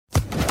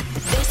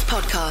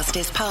podcast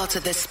is part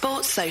of the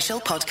Sports Social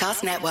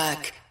Podcast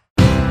Network.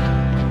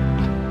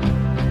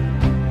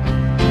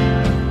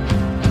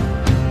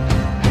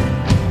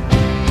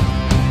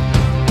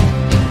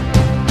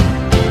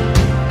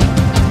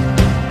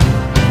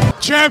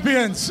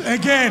 Champions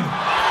again.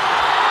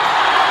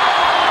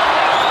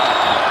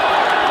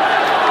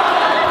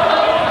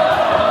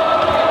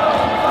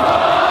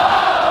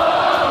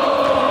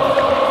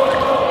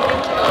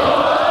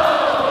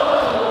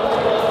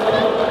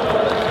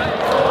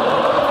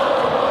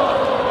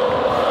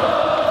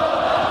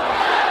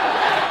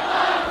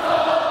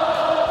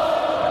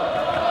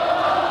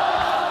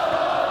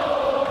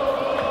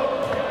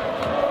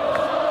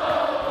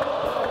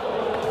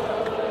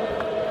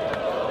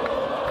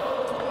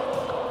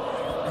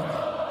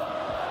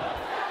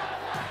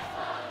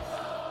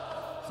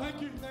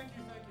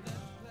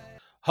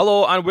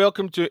 Hello and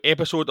welcome to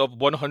episode of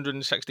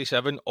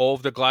 167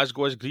 of the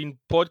Glasgow is Green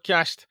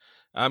podcast.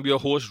 I'm your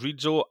host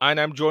Reedzo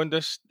and I'm joined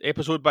this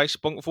episode by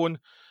Spunkphone,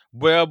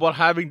 where we're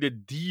having the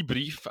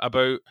debrief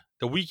about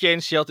the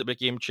weekend Celtic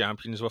became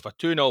champions with a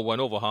 2-0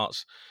 win over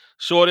Hearts.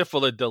 Sorry for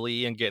the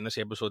delay in getting this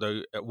episode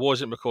out. It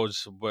wasn't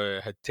because we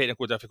had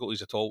technical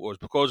difficulties at all, it was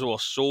because we were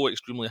so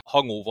extremely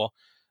hungover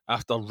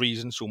after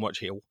raising so much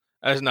hell.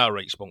 Isn't that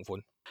right,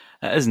 Spunkphone?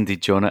 It is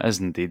indeed, John, it is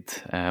indeed.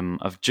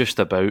 I've just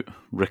about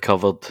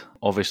recovered.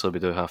 Obviously, we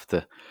do have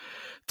to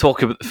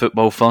talk about the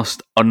football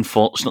first,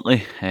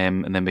 unfortunately,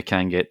 and then we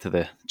can get to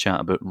the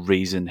chat about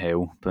raising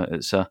hell. But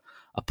it's a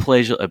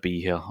pleasure to be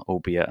here,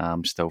 albeit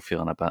I'm still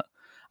feeling a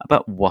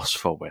bit worse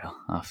for wear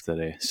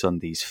after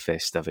Sunday's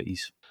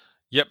festivities.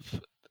 Yep.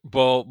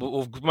 Well,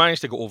 we've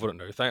managed to get over it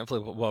now.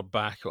 Thankfully, we're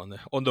back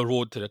on the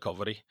road to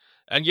recovery.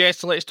 And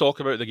yes, let's talk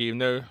about the game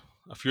now.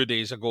 A few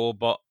days ago,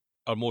 but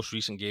our most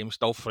recent game,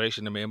 still fresh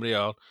in the memory,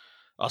 our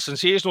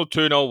sensational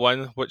 2-0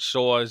 win, which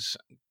saw us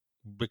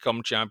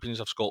become champions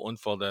of Scotland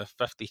for the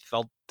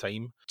 53rd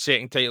time.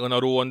 Second title in a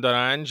row under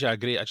Ange, a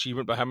great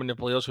achievement by him and the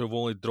players who have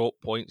only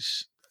dropped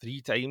points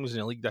 3 times in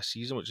the league this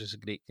season, which is a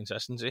great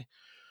consistency.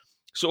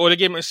 So on the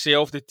game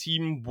itself, the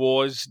team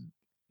was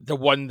the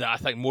one that I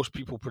think most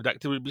people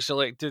predicted would be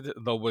selected.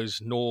 There was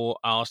no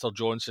Alistair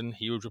Johnson,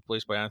 he was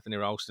replaced by Anthony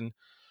Ralston.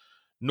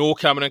 No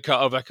Cameron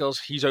Carter-Vickers,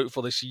 he's out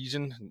for the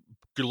season.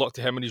 Good luck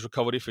to him in his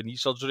recovery for knee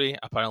surgery.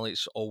 Apparently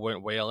it's all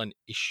went well and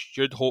he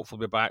should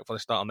hopefully be back for the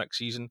start of next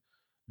season.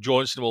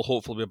 Johnson will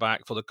hopefully be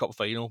back for the cup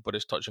final, but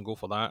it's touch and go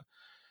for that.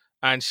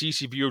 And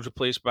CCV was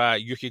replaced by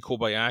Yuki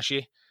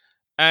Kobayashi.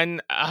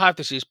 And I have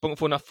to say,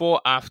 Spunkphone, I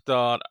thought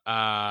after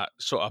a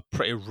sort of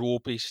pretty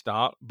ropey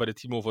start by the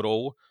team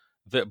overall,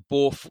 that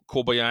both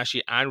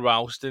Kobayashi and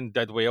Ralston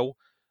did well.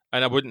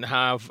 And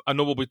I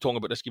know we'll be talking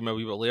about this game a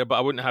wee bit later, but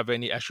I wouldn't have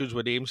any issues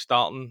with them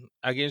starting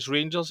against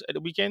Rangers at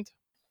the weekend.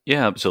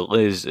 Yeah,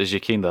 absolutely. As you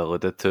kind of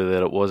alluded to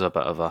there, it was a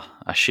bit of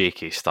a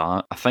shaky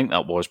start. I think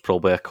that was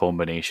probably a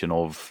combination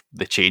of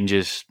the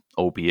changes,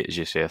 albeit, as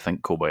you say, I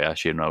think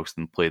Kobayashi and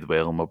Ralston played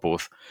well and were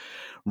both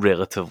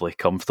relatively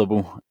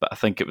comfortable. But I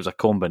think it was a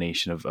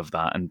combination of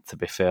that. And to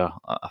be fair,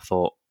 I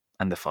thought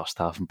in the first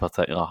half in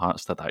particular,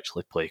 Hearts did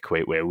actually play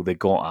quite well. They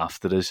got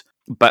after us.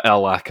 Bit of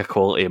a lack of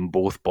quality in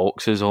both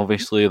boxes,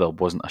 obviously. There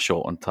wasn't a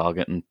shot on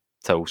target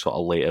until sort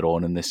of later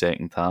on in the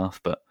second half.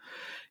 But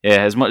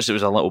yeah, as much as it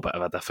was a little bit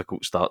of a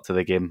difficult start to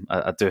the game,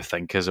 I do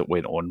think as it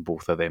went on,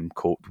 both of them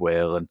coped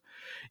well. And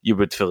you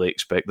would fully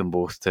expect them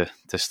both to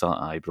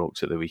start at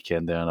Ibrox at the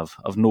weekend there. And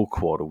I've no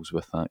quarrels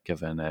with that,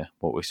 given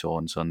what we saw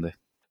on Sunday.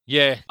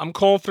 Yeah, I'm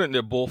confident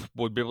that both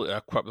would be able to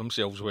equip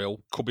themselves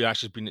well.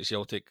 Kobayashi's been at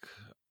Celtic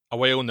a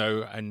while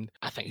now, and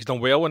I think he's done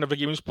well in every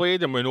game he's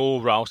played, and we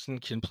know Ralston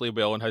can play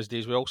well on his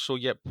days well, so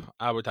yep,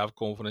 I would have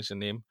confidence in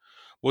them.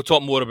 We'll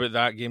talk more about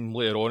that game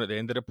later on at the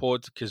end of the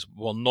pod, because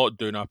we're not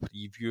doing a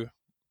preview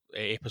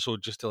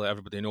episode just to let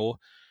everybody know,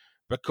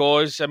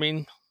 because, I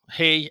mean,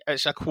 hey,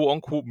 it's a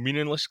quote-unquote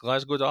meaningless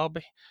Glasgow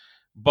derby,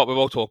 but we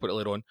will talk about it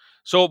later on.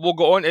 So we'll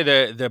go on to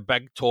the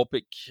big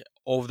topic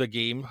of the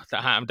game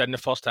that happened in the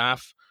first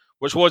half,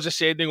 which was the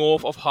sending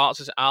off of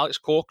Hearts' Alex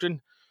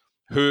Cochrane,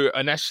 who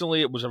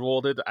initially was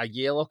awarded a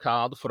yellow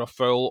card for a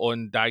foul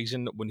on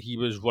Dyson when he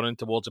was running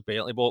towards the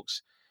penalty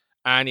box.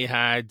 And he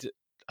had,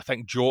 I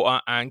think,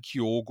 Jota and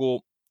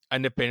Kyogo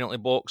in the penalty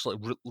box, like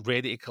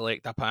ready to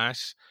collect a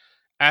pass.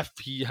 If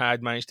he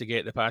had managed to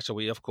get the pass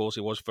away, of course,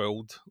 he was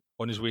fouled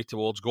on his way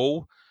towards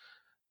goal.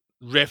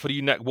 Referee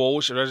Nick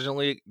Walsh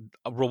originally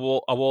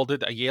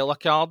awarded a yellow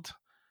card,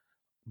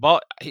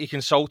 but he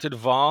consulted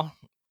VAR.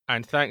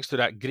 And thanks to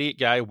that great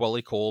guy,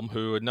 Willie Colm,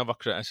 who would never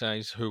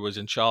criticise, who was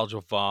in charge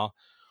of VAR,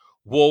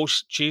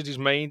 Walsh changed his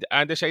mind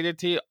and decided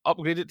to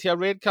upgrade it to a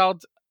red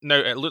card. Now,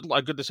 it looked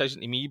like a good decision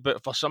to me,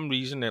 but for some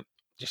reason, it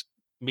just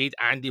made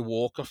Andy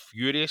Walker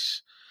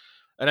furious.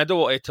 And I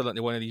don't want to tell it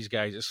to one of these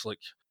guys, it's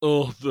like,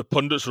 oh, the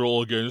pundits are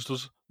all against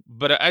us.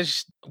 But it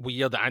is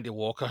weird that Andy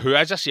Walker, who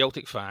is a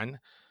Celtic fan,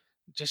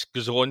 just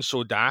goes on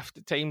so daft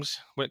at times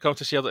when it comes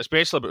to Celtic,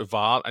 especially about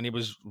VAR, and he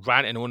was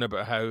ranting on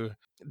about how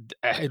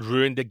it had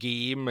ruined the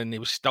game, and he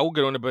was still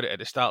going on about it at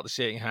the start of the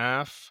second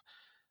half.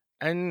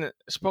 And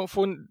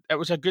Spunkphone, it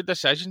was a good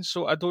decision,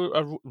 so I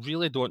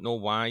really don't know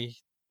why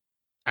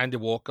Andy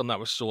Walker, and that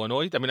was so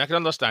annoyed. I mean, I can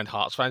understand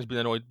Hearts fans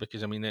being annoyed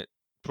because, I mean, it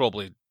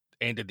probably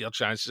ended their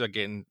chances of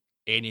getting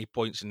any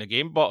points in the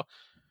game, but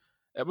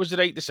it was the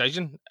right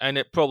decision, and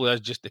it probably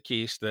is just the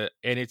case that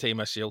any time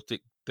a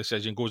Celtic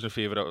decision goes in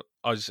favour of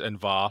us in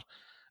VAR,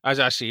 as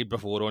I said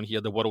before on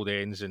here, the world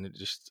ends, and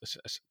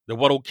the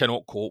world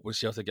cannot cope with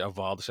Celtic get a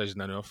VAR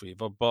decision in our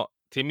favour. But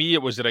to me,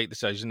 it was the right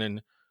decision,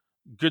 and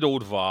good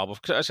old VAR.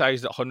 We've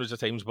criticised it hundreds of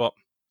times, but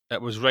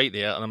it was right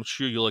there, and I'm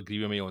sure you'll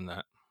agree with me on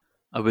that.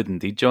 I would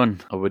indeed,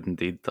 John. I would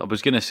indeed. I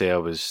was going to say I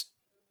was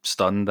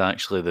stunned,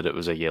 actually, that it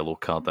was a yellow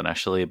card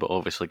initially, but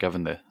obviously,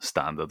 given the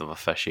standard of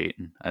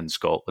officiating in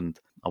Scotland,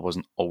 I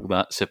wasn't all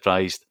that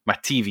surprised. My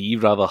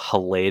TV rather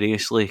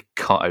hilariously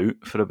cut out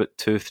for about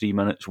 2-3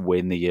 minutes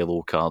when the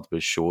yellow card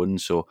was shown,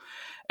 so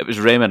it was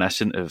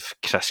reminiscent of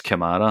Chris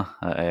Kamara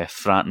at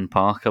Fratton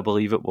Park, I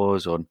believe it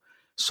was, on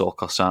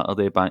Soccer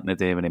Saturday back in the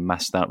day when he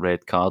missed that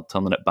red card,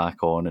 turning it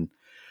back on and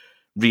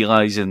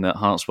realising that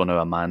Hearts were now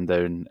a man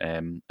down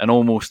and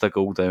almost a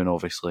goal down.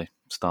 Obviously,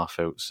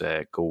 Starfelt's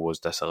goal was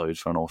disallowed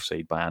for an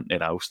offside by Anthony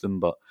Ralston,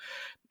 but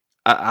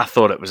I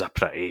thought it was a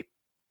pretty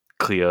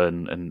clear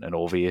and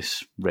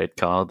obvious red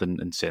card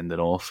and sending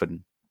off,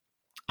 and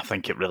I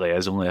think it really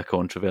is only a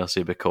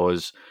controversy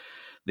because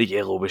the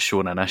yellow was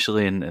shown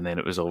initially and then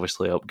it was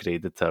obviously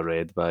upgraded to a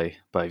red by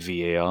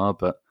VAR,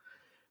 but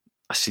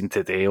I seen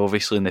today,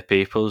 obviously, in the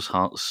papers,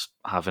 Hearts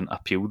haven't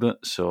appealed it,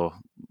 so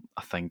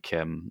I think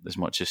as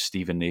much as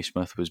Stephen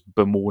Naismith was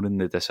bemoaning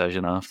the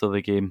decision after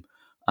the game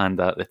and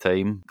at the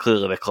time,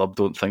 clearly the club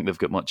don't think they've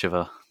got much of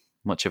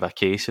a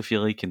case, if you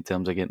like, in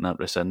terms of getting that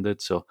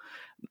rescinded. So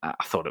I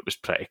thought it was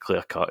pretty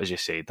clear cut, as you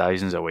say.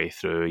 Dyson's a way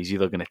through. He's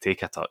either going to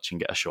take a touch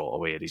and get a shot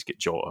away, or he's got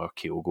Jota or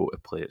Kyogo to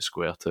play it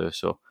square to.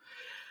 So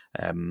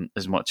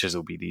as much as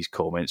there'll be these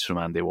comments from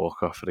Andy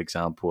Walker, for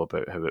example,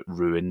 about how it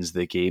ruins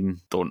the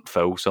game, don't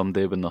foul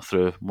somebody when they're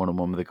through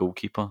one-on-one with the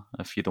goalkeeper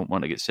if you don't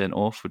want to get sent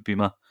off, would be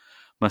my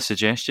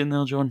suggestion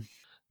there, John.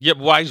 Yep,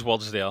 wise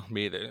words there,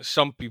 mate.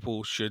 Some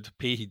people should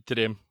pay heed to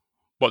them,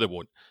 but they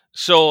won't.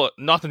 So,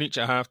 nothing each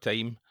at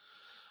half-time.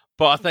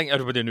 But I think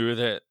everybody knew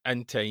that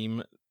in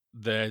time,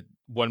 the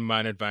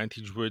one-man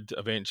advantage would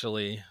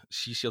eventually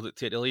see Celtic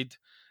take the lead.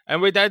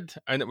 And we did.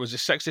 And it was the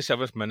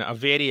 67th minute, a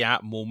very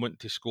apt moment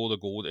to score the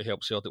goal that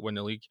helped Celtic win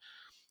the league.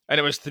 And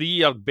it was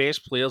three of our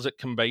best players that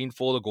combined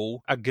for the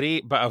goal. A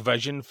great bit of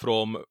vision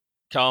from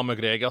Callum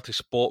McGregor to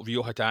spot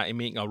Rio Hatate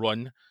making a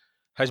run.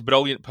 His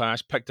brilliant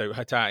pass picked out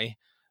Hatate,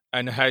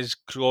 and his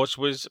cross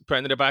was put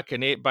into the back of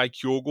net by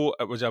Kyogo.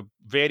 It was a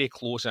very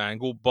close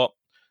angle, but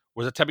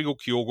was a typical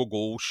Kyogo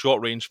goal,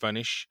 short-range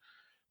finish.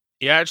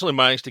 He actually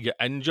managed to get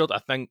injured, I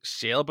think,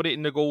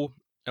 celebrating the goal,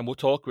 and we'll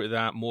talk about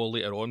that more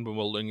later on when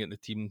we're looking at the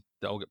team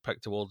that will get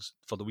picked towards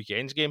for the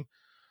weekend's game.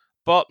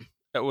 But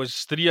it was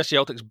three of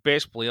Celtic's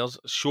best players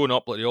showing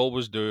up like they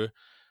always do.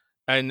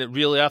 And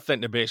really, I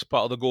think the best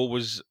part of the goal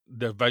was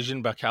the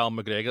vision by Callum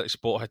McGregor to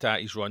spot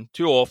Hatate's run.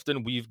 Too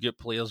often, we've got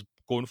players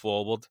going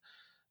forward,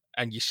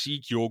 and you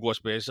see Kyogo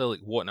especially,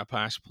 like wanting a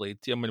pass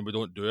played to him, and we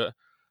don't do it.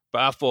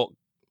 But I thought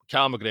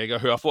Callum McGregor,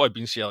 who I thought had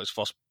been Celtic's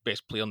first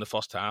best player in the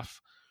first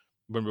half,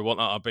 when we weren't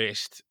at our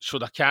best,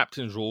 showed a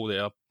captain's role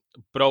there.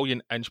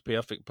 Brilliant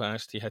inch-perfect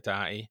pass to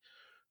Hatate,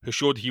 who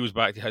showed he was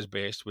back to his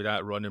best with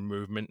that run and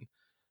movement.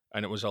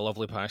 And it was a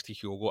lovely pass to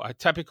Kyogo. A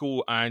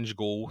typical Ange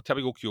goal,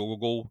 typical Kyogo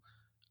goal.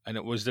 And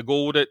it was the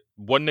goal that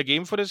won the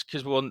game for us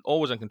because we were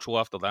always in control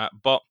after that.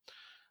 But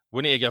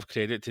we need to give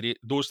credit to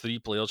those three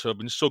players who have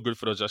been so good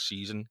for us this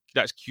season.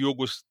 That's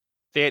Kyogo's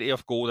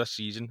 30th goal this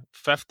season,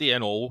 50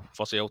 in all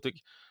for Celtic.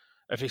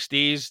 If he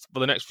stays for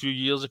the next few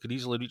years, it could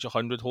easily reach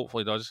 100,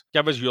 hopefully does.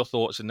 Give us your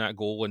thoughts on that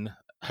goal and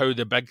how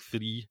the big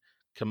three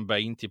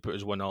combined to put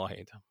us 1-0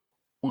 ahead.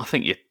 Well, I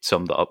think you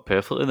summed it up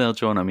perfectly there,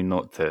 John. I mean,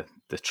 not to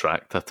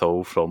detract at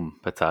all from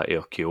Hatate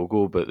or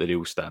Kyogo, but the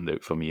real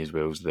standout for me as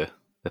well is the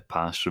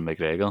pass from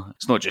McGregor.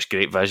 It's not just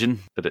great vision,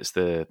 but it's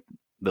the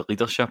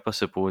leadership, I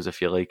suppose,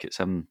 if you like. It's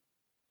him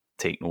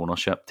taking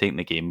ownership, taking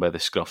the game by the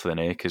scruff of the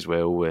neck as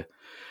well. With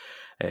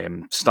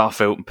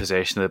Starfelt in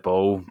possession of the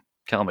ball,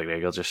 Callum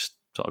McGregor just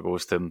sort of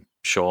goes to him,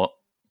 shot,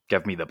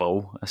 give me the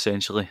ball,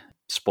 essentially.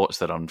 Spots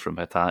the run from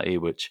Hatate,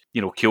 which,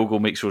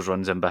 Kyogo makes those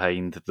runs in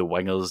behind. The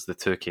wingers, the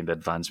two kind of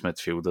advanced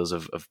midfielders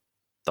have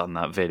done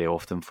that very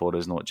often for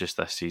us, not just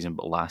this season,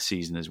 but last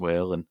season as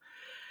well. And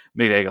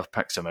McGregor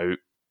picks him out.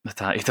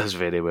 Hatate does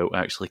very well to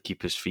actually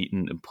keep his feet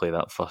and play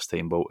that first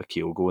time ball to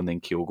Kyogo, and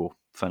then Kyogo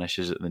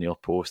finishes at the near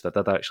post. I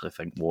did actually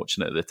think,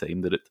 watching it at the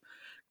time, that it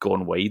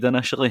gone wide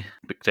initially,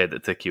 but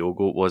credit to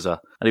Kyogo, it was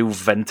a real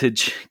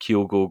vintage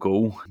Kyogo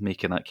goal,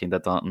 making that kind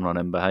of dart and run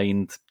in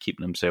behind,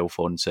 keeping himself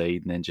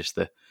onside, and then just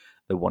the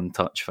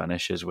one-touch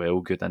finish as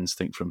well. Good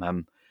instinct from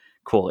him.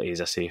 Quality,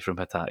 as I say, from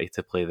Hatate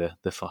to play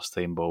the first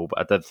time ball, but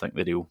I did think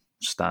the real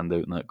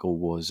standout in that goal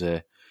was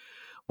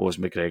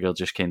McGregor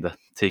just kind of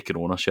taking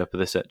ownership of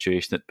the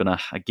situation. It'd been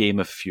a game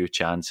of few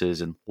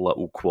chances and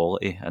little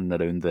quality in and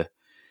around the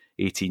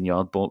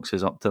 18-yard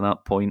boxes up to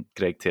that point.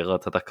 Greg Taylor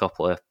had a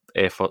couple of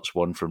efforts,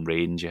 one from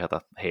range. He had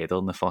a header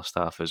in the first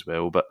half as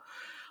well, but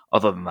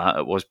other than that,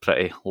 it was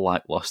pretty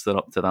lacklustre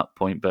up to that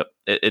point. But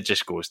it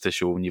just goes to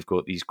show when you've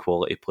got these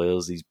quality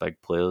players, these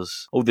big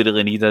players, all they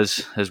really need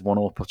is one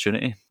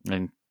opportunity.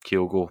 And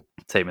Kyogo,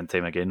 time and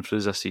time again for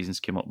us this season's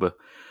came up with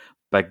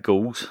big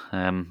goals,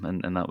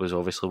 and that was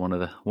obviously one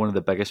of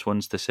the biggest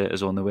ones to set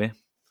us on the way.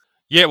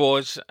 Yeah, it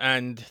was,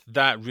 and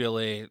that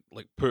really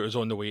put us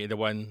on the way to the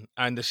win.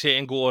 And the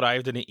second goal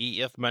arrived in the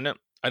 80th minute,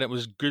 and it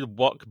was good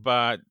work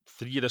by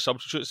three of the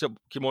substitutes that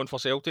came on for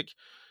Celtic.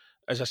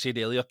 As I said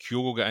earlier,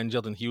 Kyogo got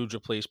injured and he was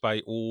replaced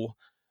by O,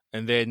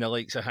 and then the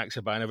likes of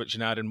Haksabanovic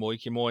and Aaron Moy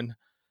came on.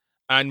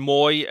 And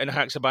Moy and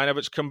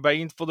Haksabanovic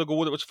combined for the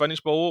goal that was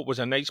finished by O. It was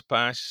a nice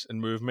pass and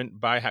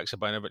movement by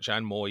Haksabanovic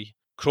and Moy,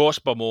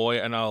 crossed by Moy,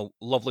 and a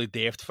lovely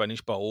deft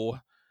finish by O.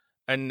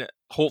 And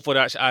hopefully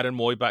that's Aaron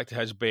Moy back to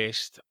his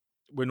best.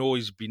 We know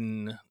he's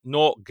been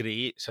not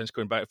great since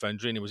going back from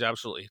injury, and he was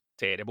absolutely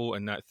terrible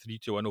in that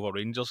 3-2 win over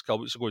Rangers a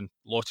couple weeks ago and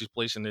lost his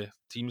place in the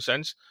team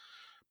since.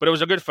 But it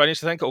was a good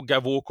finish. I think it'll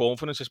give O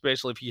confidence,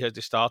 especially if he has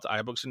to start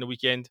at Ibrox in the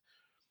weekend.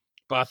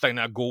 But I think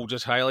that goal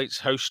just highlights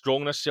how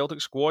strong this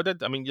Celtic squad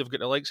is. I mean, you've got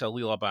the likes of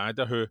Lila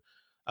Bada, who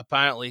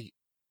apparently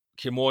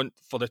came on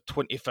for the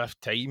 25th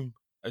time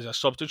as a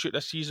substitute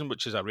this season,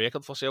 which is a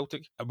record for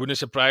Celtic. It wouldn't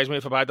surprise me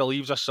if Abada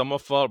leaves this summer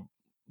for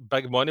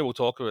big money. We'll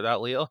talk about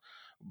that later.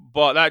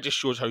 But that just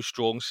shows how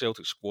strong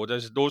Celtic squad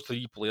is. Those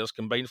three players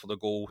combined for the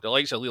goal. The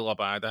likes of Lila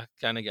Bada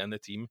can't get in the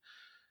team.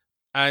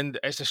 And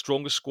it's the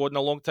strongest squad in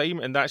a long time,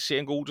 and that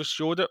second goal just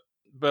showed it.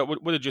 But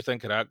what did you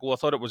think of that goal? I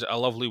thought it was a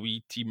lovely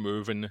wee team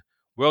move, and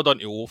well done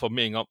to O for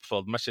making up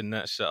for missing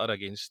that sitter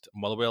against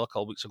Motherwell a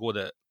couple of weeks ago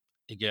that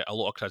he get a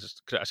lot of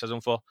criticism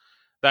for.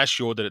 That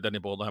showed that it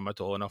didn't bother him at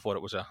all, and I thought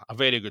it was a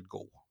very good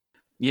goal.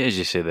 Yeah, as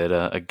you say,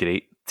 they're a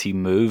great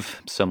team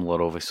move,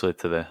 similar obviously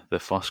to the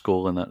first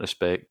goal in that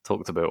respect.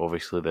 Talked about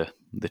obviously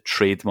the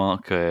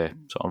trademark sort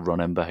of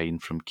running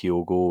behind from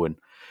Kyogo and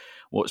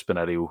what's been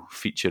a real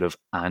feature of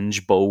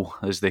Ange Ball,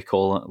 as they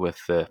call it, with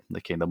the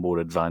kind of more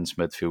advanced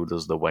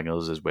midfielders, the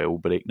wingers as well,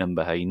 breaking in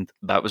behind.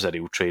 That was a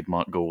real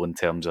trademark goal in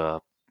terms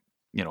of,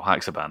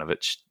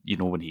 Haksabanovic,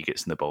 when he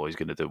gets in the ball, he's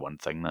going to do one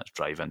thing, that's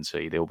drive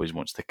inside. He always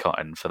wants to cut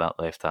in for that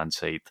left-hand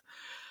side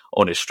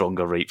on his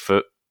stronger right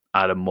foot.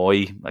 Aaron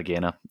Moy,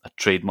 again, a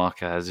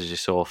trademark of his, as you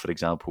saw, for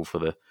example, for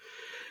the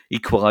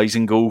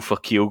equalising goal for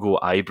Kyogo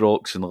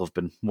Ibrox, and there have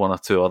been one or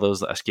two others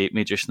that escape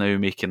me just now,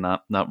 making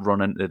that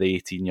run into the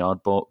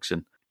 18-yard box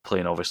and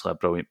playing obviously a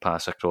brilliant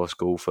pass across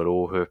goal for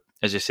O, who,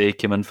 as you say,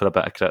 came in for a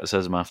bit of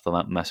criticism after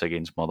that miss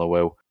against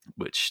Motherwell,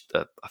 which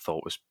I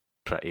thought was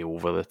pretty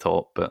over the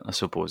top, but I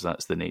suppose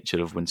that's the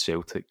nature of when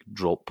Celtic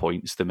drop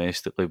points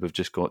domestically. We've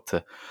just got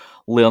to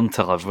learn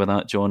to live with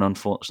that, John,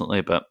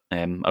 unfortunately. But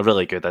a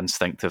really good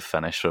instinctive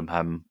finish from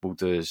him will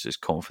do his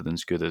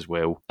confidence good as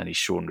well, and he's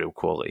shown real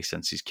quality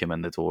since he's come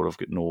in the door. I've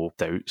got no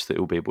doubts that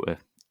he'll be able to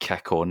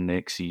kick on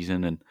next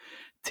season and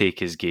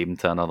take his game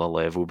to another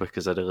level,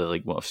 because I really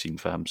like what I've seen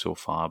for him so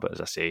far. But as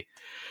I say,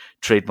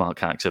 trademark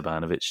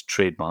Haksabanovic,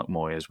 trademark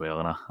Moy as well,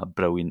 and a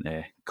brilliant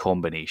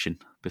combination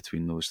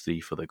between those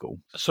three for the goal.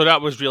 So that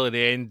was really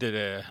the end of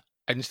the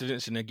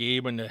incidents in the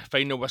game, and the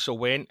final whistle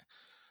went,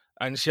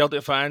 and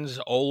Celtic fans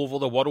all over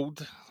the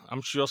world,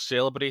 I'm sure,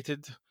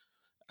 celebrated,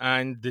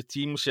 and the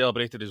team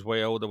celebrated as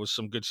well. There was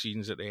some good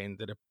scenes at the end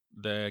of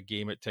the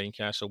game at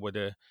Tynecastle with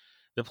the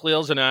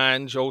players and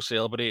Ange all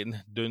celebrating,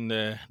 doing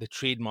the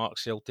trademark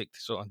Celtic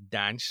sort of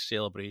dance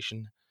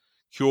celebration.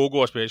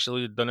 Kyogo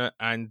especially had done it,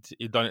 and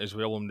he'd done it as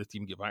well when the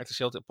team get back to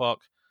Celtic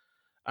Park.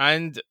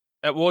 And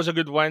it was a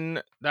good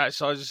win.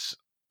 That's us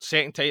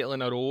second title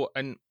in a row,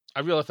 and I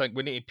really think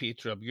we need to pay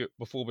tribute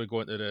before we go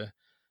into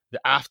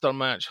the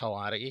after-match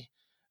hilarity.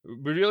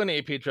 We really need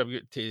to pay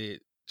tribute to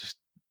just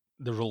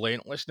the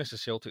relentlessness of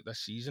Celtic this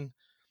season.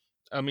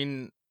 I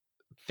mean,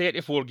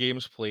 34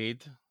 games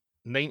played,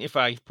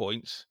 95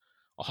 points,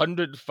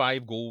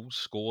 105 goals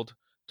scored,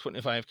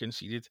 25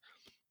 conceded.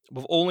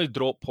 We've only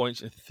dropped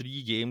points in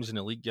 3 games in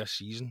the league this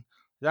season.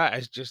 That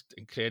is just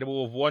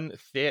incredible. We've won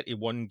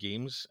 31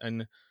 games,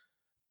 and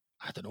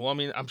I don't know. I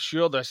mean, I'm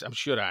sure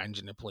Ange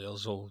and the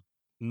players will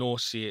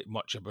not say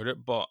much about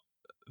it, but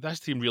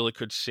this team really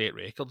could set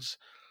records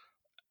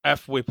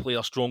if we play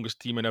our strongest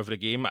team in every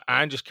game.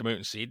 Ange just come out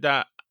and said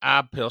that.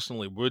 I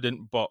personally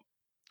wouldn't, but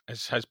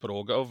it's his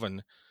prerogative,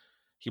 and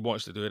he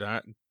wants to do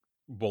that.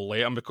 We'll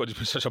let him because he's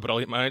been such a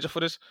brilliant manager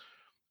for us.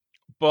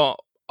 But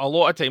a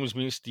lot of times,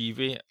 me and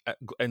Stevie,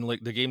 in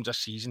the games this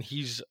season,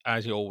 he's,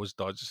 as he always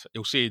does,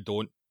 he'll say he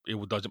doesn't,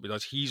 but he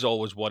does. He's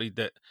always worried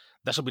that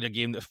this will be the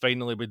game that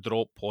finally we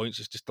drop points.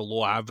 It's just the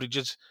low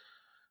averages.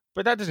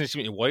 But that doesn't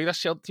seem to worry this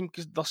Celtic team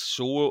because they're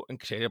so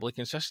incredibly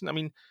consistent. I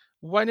mean,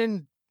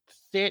 winning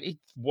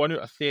 31 out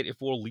of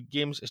 34 league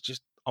games is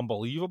just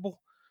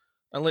unbelievable.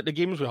 And the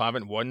games we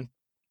haven't won,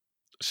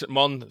 St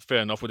Mirren, fair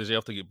enough, we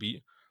deserve to get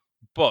beat.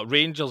 But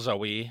Rangers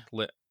away,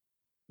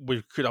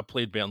 we could have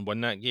played better and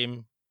won that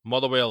game.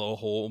 Motherwell at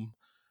home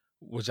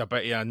was a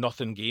bit of a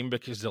nothing game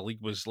because the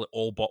league was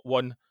all but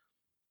won.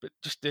 But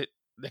just the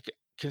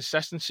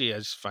consistency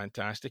is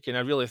fantastic. And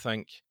I really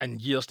think in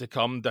years to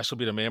come, this will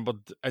be remembered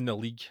in the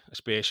league,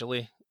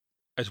 especially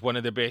as one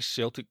of the best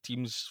Celtic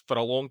teams for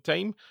a long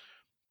time.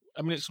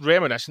 I mean, it's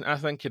reminiscent, I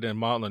think, of the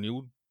Martin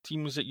O'Neill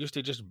teams that used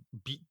to just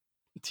beat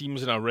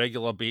teams on a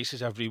regular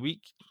basis every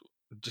week.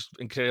 Just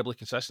incredibly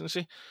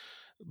consistency.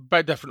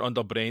 Bit different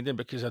under Brendan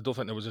because I don't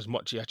think there was as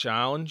much of a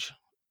challenge.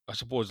 I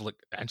suppose, like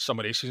in some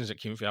of the seasons it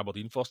came for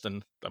Aberdeen first,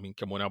 and I mean,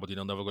 come on, Aberdeen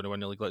are never going to win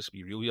the league. Let's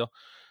be real here.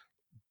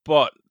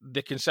 But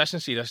the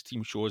consistency this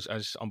team shows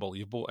is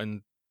unbelievable,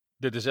 and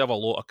they deserve a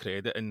lot of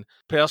credit. And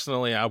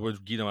personally, I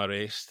would give them a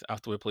rest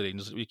after we play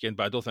Rangers this weekend,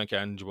 but I don't think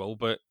Ange will.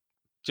 But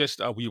just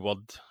a wee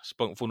word,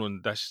 Spunkphone,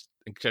 on this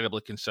incredibly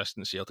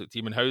consistent Celtic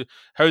team and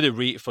how they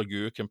rate for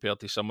you compared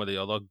to some of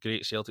the other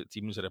great Celtic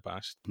teams of the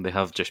past. They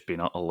have just been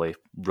utterly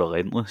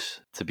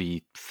relentless to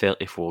be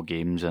 34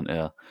 games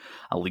into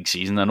a league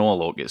season. I know a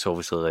lot gets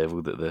obviously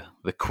levelled at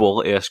the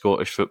quality of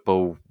Scottish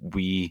football.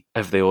 We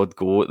have the odd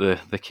go at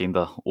the kind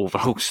of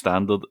overall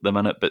standard at the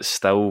minute, but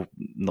still,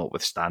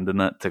 notwithstanding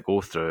that, to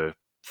go through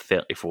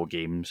 34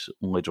 games,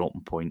 only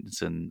dropping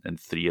points in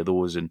 3 of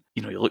those. And,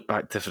 you know, you look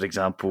back to, for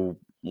example,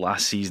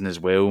 last season as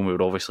well, and we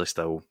were obviously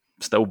still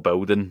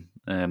building,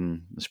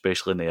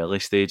 especially in the early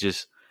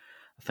stages.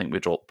 I think we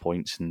dropped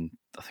points in,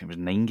 I think it was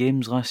 9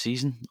 games last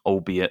season,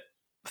 albeit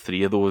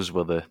 3 of those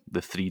were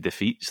the 3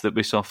 defeats that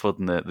we suffered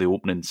in the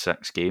opening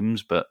 6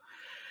 games. But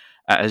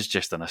it is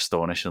just an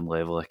astonishing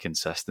level of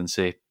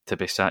consistency to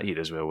be sat here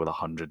as well with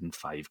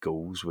 105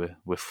 goals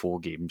with 4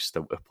 games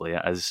still to play.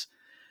 It is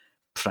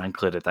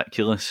frankly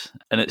ridiculous.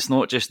 And it's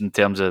not just in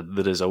terms of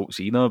the results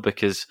either,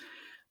 because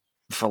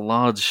for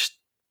large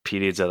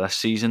periods of this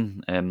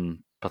season,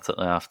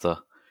 particularly after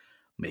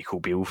Michael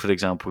Beale, for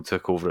example,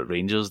 took over at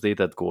Rangers, they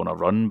did go on a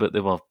run, but they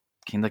were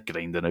kind of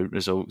grinding out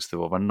results. They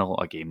were winning a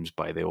lot of games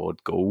by the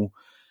odd goal.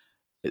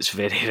 It's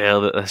very rare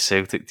that this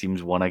Celtic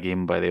team's won a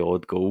game by the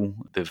odd goal.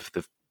 They've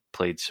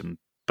played some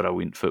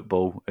brilliant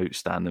football,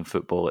 outstanding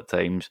football at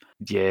times.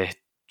 Yeah,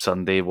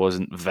 Sunday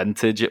wasn't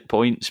vintage at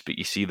points, but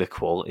you see the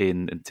quality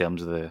in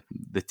terms of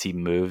the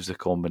team moves, the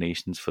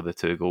combinations for the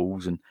 2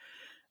 goals, and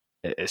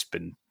it's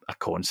been a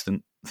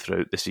constant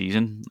throughout the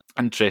season.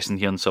 Interesting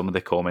hearing some of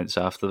the comments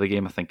after the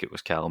game. I think it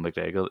was Callum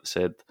McGregor that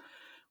said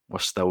we're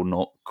still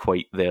not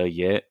quite there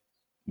yet,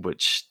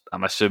 which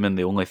I'm assuming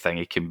the only thing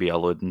he can be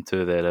alluding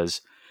to there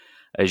is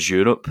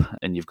Europe,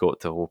 and you've got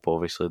to hope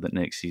obviously that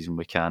next season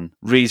we can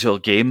raise our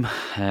game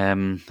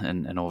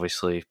and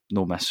obviously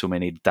no miss so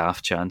many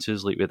daft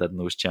chances like we did in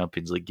those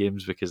Champions League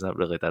games, because that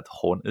really did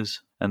haunt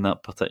us in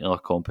that particular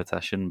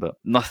competition. But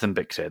nothing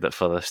but credit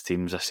for this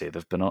team. As I say,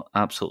 they've been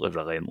absolutely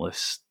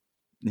relentless.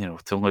 You know,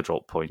 to only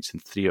drop points in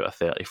 3 out of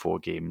 34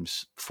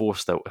 games, 4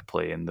 still to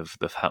play, and they've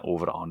hit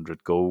over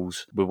 100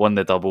 goals. We won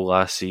the double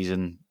last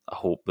season. I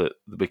hope that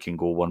we can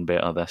go one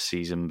better this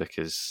season,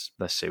 because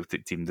this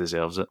Celtic team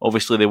deserves it.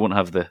 Obviously, they won't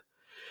have the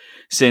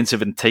sense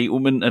of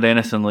entitlement or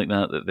anything like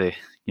that they,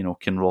 you know,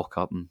 can rock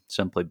up and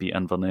simply beat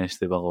Inverness.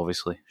 They will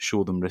obviously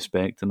show them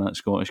respect in that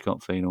Scottish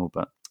Cup final,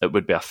 but it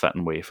would be a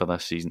fitting way for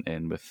this season to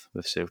end with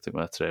Celtic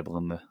with a treble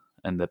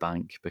in the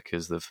bank,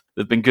 because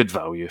they've been good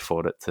value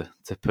for it,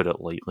 to put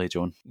it lightly,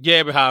 John.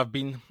 Yeah, we have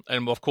been,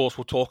 and of course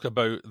we'll talk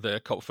about the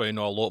cup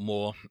final a lot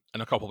more in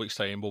a couple of weeks'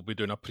 time. We'll be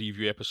doing a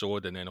preview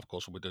episode, and then of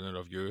course we'll be doing a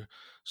review.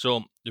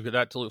 So you've got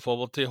that to look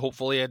forward to.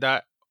 Hopefully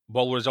that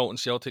will result in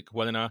Celtic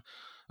winning a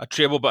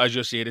treble, but as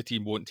you say, the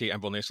team won't take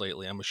Inverness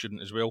lightly, and we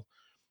shouldn't as well.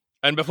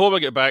 And before we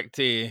get back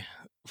to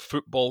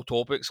football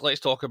topics,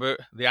 let's talk about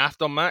the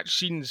after-match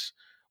scenes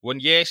when,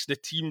 yes, the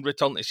team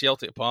returned to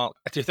Celtic Park,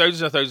 to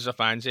thousands and thousands of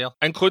fans there,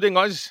 including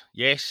us.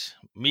 Yes,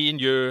 me and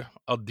you,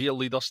 our dear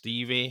leader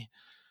Stevie,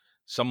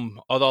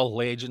 some other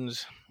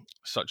legends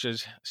such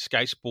as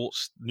Sky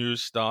Sports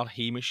news star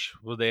Hamish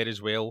were there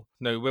as well.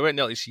 Now, we went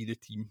there to see the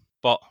team,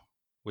 but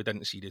we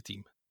didn't see the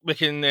team. We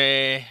can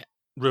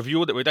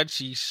reveal that we did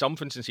see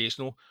something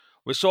sensational.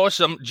 We saw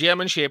some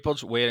German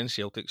Shepherds wearing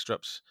Celtic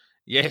strips.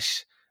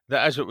 Yes,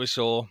 that is what we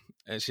saw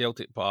at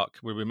Celtic Park,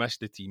 where we missed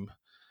the team.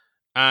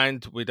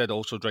 And we did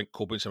also drink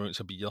copious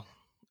amounts of beer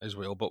as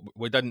well, but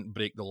we didn't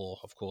break the law,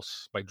 of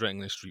course, by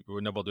drinking in the street. We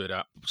would never do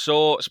that.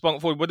 So,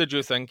 Spunkford, what did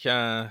you think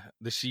the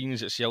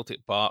scenes at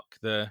Celtic Park,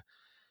 the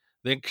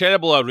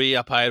incredible array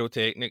of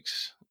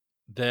pyrotechnics,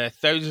 the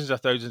thousands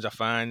of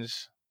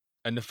fans,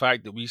 and the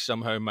fact that we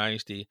somehow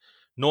managed to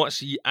not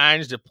see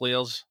Ange, the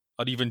players,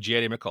 or even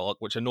Jerry McCulloch,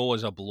 which I know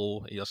is a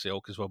blow at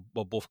yourself, because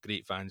we're both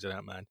great fans of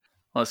that man.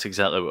 Well, that's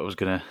exactly what I was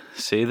going to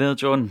say there,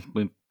 John.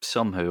 We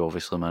somehow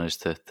obviously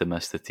managed to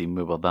miss the team.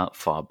 We were that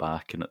far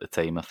back, and at the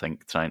time, I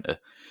think, trying to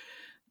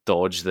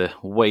dodge the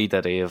wide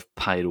array of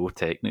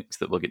pyrotechnics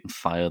that were getting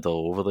fired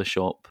all over the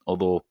shop.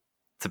 Although,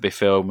 to be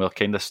fair, we were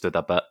kind of stood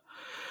a bit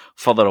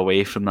further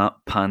away from that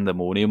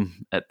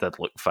pandemonium. It did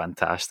look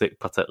fantastic,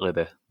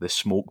 particularly the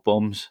smoke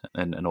bombs,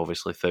 and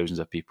obviously thousands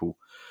of people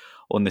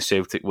on the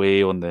Celtic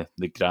Way, on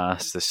the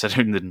grass, the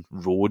surrounding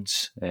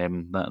roads,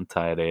 that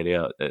entire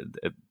area.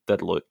 It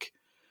did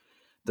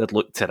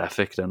look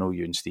terrific. I know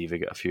you and Stevie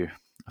got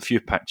a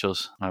few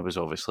pictures. I was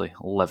obviously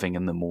living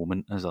in the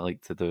moment, as I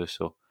like to do,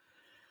 so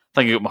I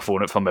think I got my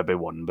phone out for maybe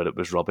one, but it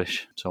was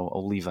rubbish. So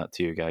I'll leave that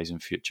to you guys in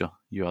future.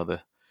 You are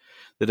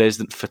the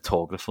resident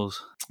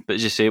photographers. But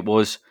as you say, it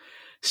was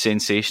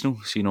sensational.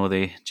 So,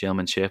 the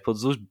German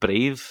Shepherds, those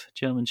brave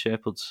German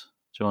Shepherds,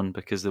 John,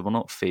 because they were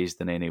not fazed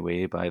in any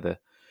way by the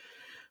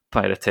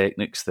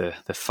pyrotechnics, the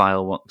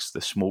fireworks,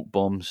 the smoke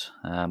bombs.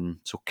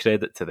 So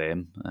credit to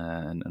them,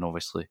 and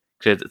obviously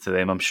credit to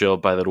them, I'm sure,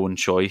 by their own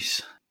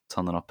choice,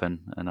 turning up in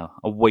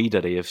a wide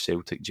array of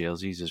Celtic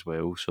jerseys as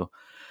well. So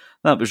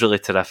that was really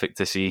terrific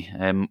to see.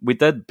 We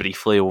did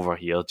briefly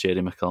overhear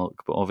Jerry McCulloch,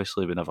 but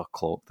obviously we never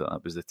clocked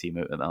that was the team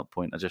out at that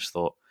point. I just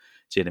thought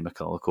Jerry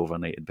McCulloch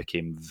overnight had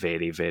became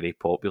very, very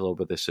popular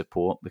with the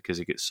support because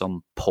he got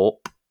some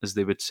pop, as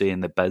they would say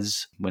in the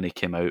biz, when he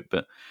came out.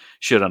 But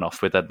sure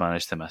enough, we did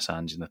manage to miss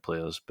Ange and the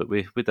players. But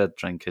we did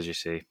drink, as you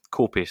say,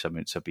 copious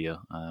amounts of beer,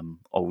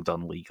 all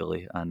done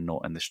legally and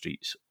not in the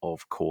streets,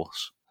 of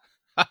course.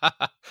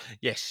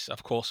 Yes,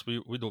 of course,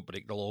 we don't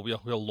break the law.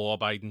 We're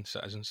law-abiding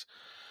citizens.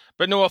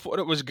 But no, I thought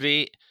it was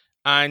great.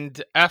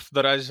 And if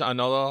there is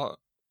another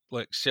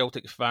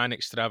Celtic fan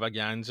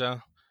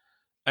extravaganza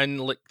in,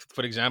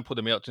 for example,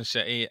 the Merchant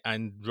City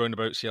and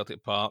roundabout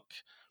Celtic Park,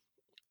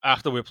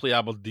 after we play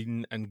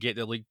Aberdeen and get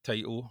the league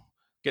title,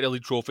 get the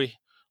league trophy,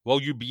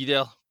 will you be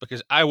there?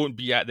 Because I won't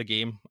be at the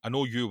game. I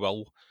know you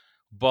will.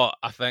 But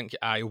I think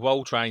I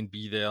will try and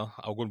be there.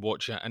 I'll go and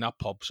watch it in a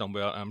pub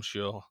somewhere, I'm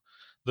sure.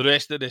 The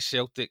rest of the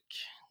Celtic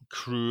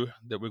crew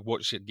that we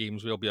watch at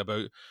games will be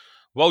about.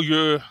 Will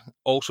you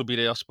also be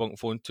there,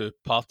 Spunkphone, to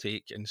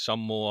partake in some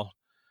more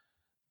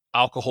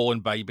alcohol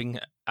imbibing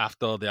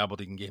after the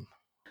Aberdeen game?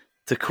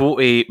 To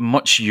quote a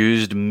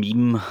much-used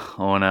meme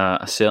on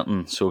a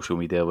certain social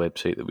media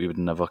website that we would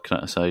never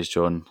criticise,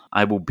 John,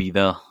 I will be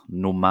there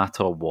no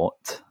matter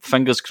what.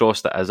 Fingers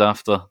crossed it is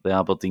after the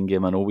Aberdeen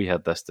game. I know we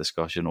had this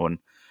discussion on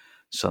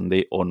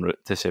Sunday en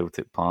route to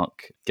Celtic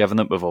Park. Given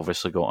that we've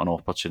obviously got an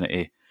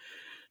opportunity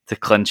to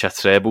clinch a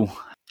treble,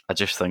 I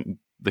just think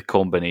the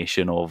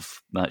combination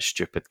of that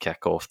stupid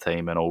kick-off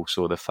time and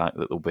also the fact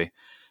that there'll be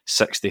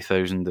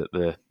 60,000 at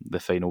the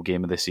final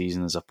game of the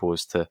season as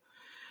opposed to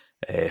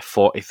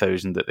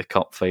 40,000 at the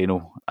cup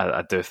final.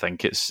 I do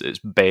think it's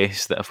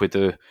best that if we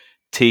do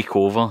take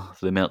over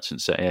the Merchant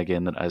City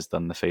again, that it is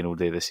done the final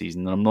day of the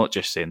season. And I'm not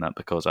just saying that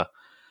because I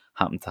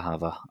happen to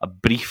have a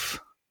brief,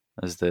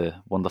 as the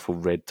wonderful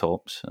red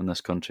tops in this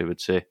country would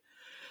say,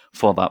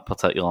 for that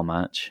particular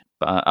match.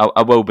 But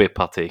I will be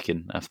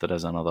partaking if there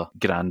is another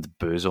grand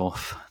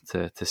booze-off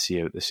to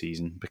see out the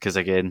season. Because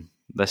again,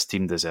 this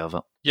team deserve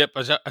it. Yep,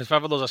 if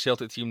ever there's a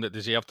Celtic team that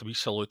deserve to be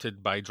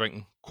saluted by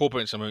drinking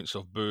copious amounts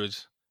of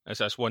booze, it's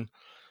this one.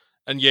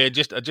 And yeah,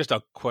 just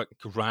a quick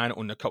rant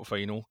on the cup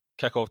final.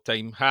 Kick-off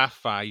time,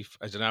 5:30,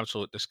 is an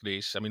absolute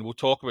disgrace. I mean, we'll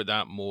talk about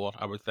that more,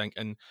 I would think,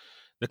 in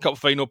the cup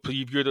final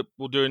preview that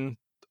we'll do in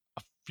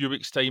a few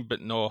weeks' time.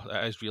 But no,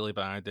 it is really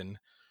bad. And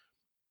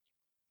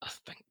I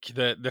think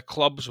the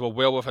clubs were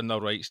well within their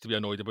rights to be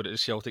annoyed about it,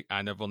 Celtic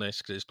and Inverness,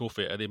 because it's no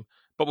fair to them.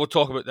 But we'll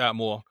talk about that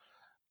more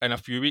in a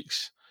few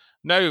weeks.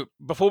 Now,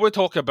 before we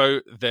talk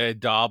about the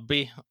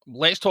derby,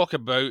 let's talk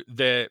about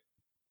the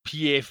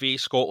PFA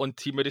Scotland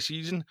team of the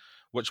season,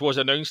 which was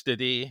announced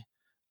today,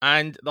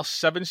 and there's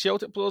 7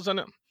 Celtic players in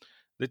it.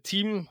 The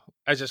team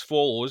is as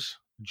follows: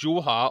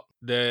 Joe Hart,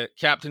 the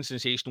captain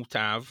sensational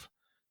Tav,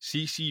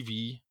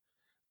 CCV,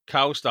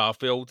 Carl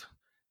Starfield,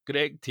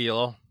 Greg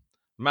Taylor,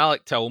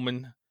 Malik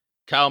Tillman,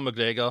 Carl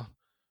McGregor,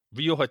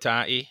 Rio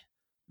Hatate,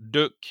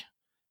 Duke,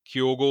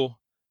 Kyogo,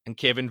 and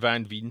Kevin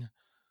Van Veen.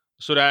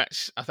 So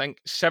that's, I think,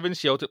 7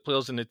 Celtic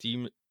players in the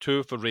team,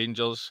 2 for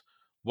Rangers,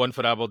 1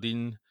 for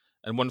Aberdeen,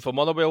 and 1 for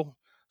Motherwell.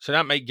 So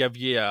that might give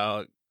you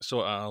a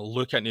sort of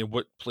look into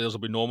what players will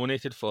be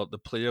nominated for the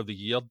Player of the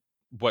Year,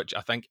 which I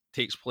think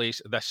takes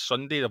place this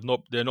Sunday.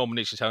 The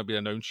nominations haven't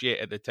been announced yet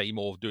at the time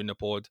of doing the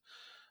pod.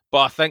 But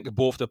I think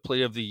both the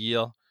Player of the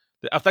Year,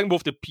 I think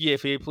both the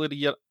PFA Player of the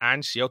Year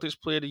and Celtic's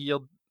Player of the Year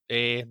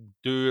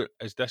do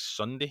is this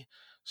Sunday.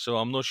 So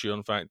I'm not sure,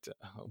 in fact,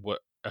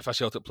 if a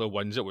Celtic player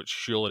wins it, which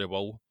surely they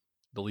will,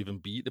 they'll even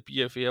beat the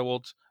PFA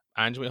Awards.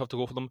 Ange might have to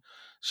go for them.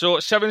 So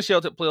 7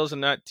 Celtic players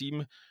in that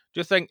team. Do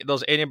you think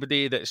there's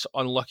anybody that's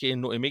unlucky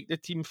and not to make the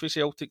team for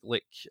Celtic?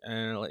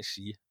 Let's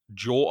see.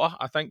 Jota,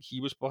 I think he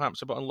was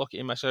perhaps a bit unlucky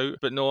to miss out.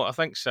 But no, I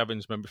think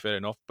 7's maybe fair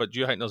enough. But do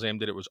you think there's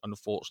anybody that was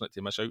unfortunate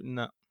to miss out in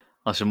that?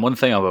 Listen, one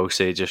thing I will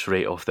say just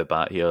right off the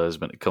bat here is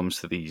when it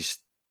comes to these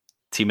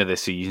team of the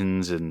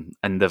seasons and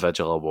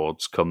individual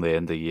awards come the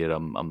end of the year,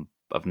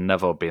 I've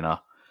never been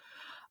a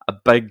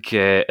big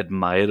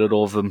admirer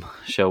of them,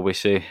 shall we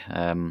say.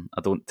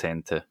 I don't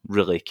tend to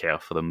really care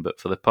for them, but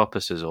for the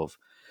purposes of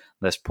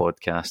this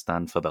podcast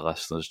and for the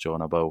listeners,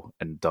 John, I will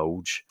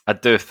indulge. I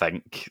do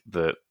think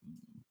that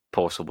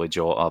possibly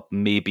Jota,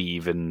 maybe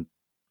even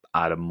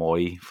Aaron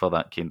Moy for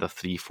that kind of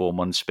 3-4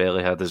 month spell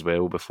he had as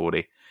well before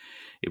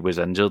he was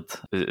injured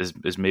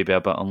is maybe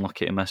a bit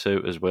unlucky to miss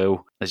out as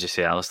well. As you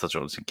say, Alistair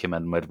Johnson came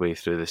in midway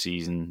through the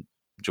season.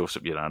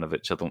 Josip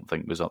Juranovic, I don't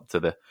think, was up to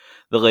the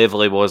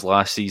level he was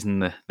last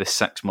season, the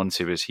 6 months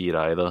he was here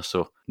either.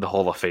 So the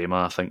Hall of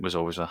Famer, I think, was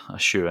always a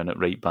shoe in at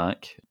right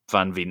back.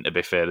 Van Veen, to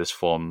be fair, his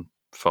form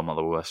from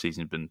although this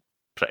season's been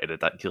pretty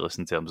ridiculous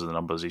in terms of the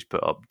numbers he's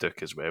put up.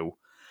 Duke as well.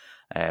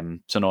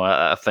 So no,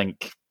 I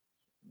think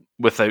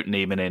without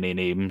naming any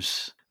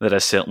names, there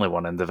is certainly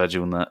one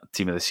individual in that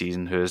team of the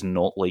season who is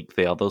not like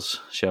the others,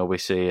 shall we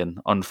say. And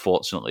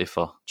unfortunately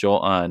for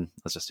Jota and,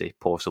 as I say,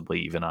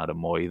 possibly even Adam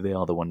Moy, they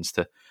are the ones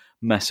to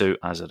miss out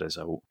as a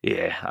result.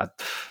 Yeah, I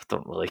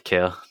don't really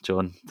care,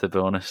 John, to be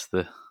honest.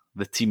 The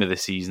team of the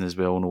season, as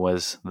we all know,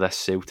 is this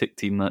Celtic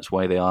team. That's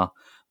why they are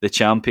the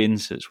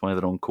champions. It's why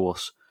they're on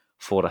course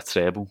for a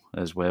treble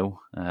as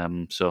well.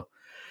 So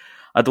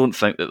I don't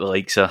think that the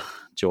likes of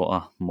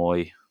Jota,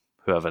 Moy,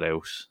 whoever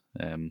else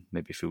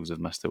maybe feels they've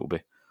missed it will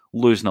be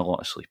losing a lot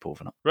of sleep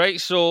over it.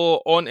 Right,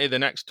 so on to the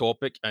next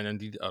topic, and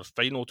indeed our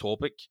final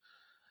topic.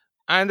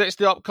 And it's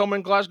the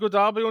upcoming Glasgow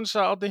Derby on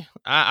Saturday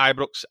at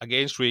Ibrox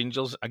against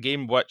Rangers, a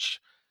game which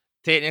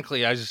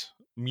technically is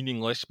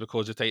meaningless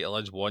because the title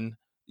is won,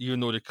 even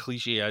though the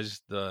cliche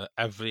is that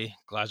every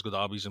Glasgow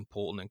Derby is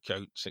important and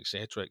counts,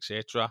 etc.,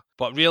 etc.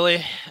 But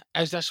really,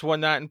 is this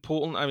one that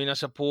important? I mean, I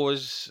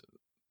suppose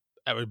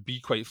it would be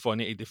quite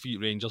funny to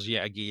defeat Rangers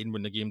yet again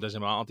when the game doesn't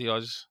matter to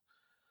us.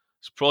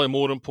 It's probably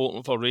more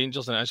important for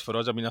Rangers than it is for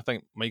us. I mean, I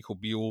think Michael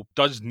Beale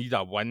does need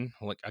a win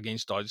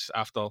against us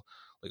after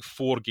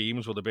 4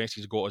 games where the best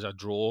he's got is a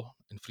draw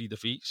and 3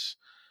 defeats.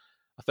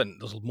 I think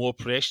there's more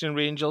pressure in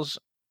Rangers.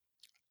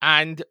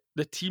 And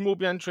the team will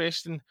be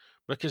interesting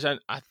because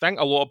I think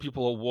a lot of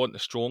people will want the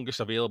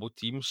strongest available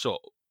team.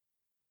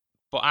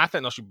 But I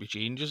think there should be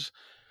changes.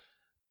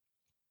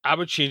 I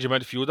would change the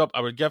midfield up.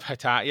 I would give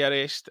Hatate a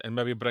rest and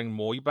maybe bring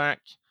Moy back.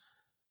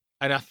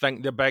 And I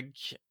think the big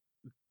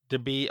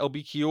debate will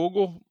be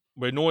Kyogo.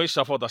 We know he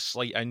suffered a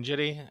slight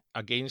injury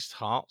against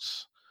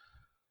Hearts.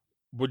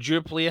 Would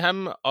you play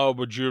him or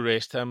would you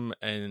rest him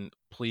and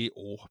play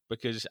O?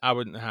 Because I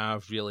wouldn't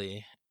have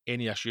really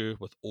any issue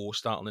with O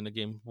starting in the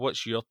game.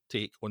 What's your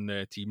take on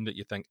the team that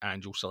you think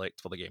Ange will select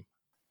for the game?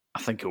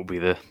 I think it'll be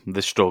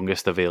the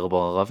strongest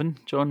available 11,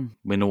 John.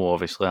 We know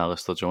obviously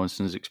Alistair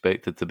Johnston's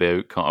expected to be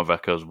out, Carter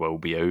Vickers will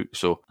be out,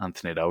 so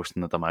Anthony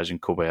Ralston, I'd imagine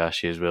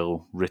Kobayashi as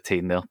well,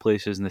 retain their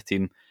places in the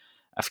team.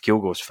 If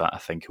Kyogo's fit, I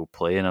think he'll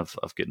play, and I've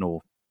got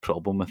no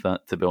problem with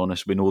that, to be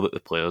honest. We know that the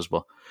players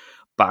were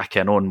back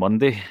in on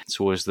Monday,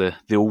 so as the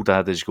old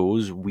adage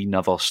goes, we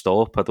never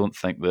stop. I don't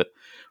think that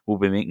we'll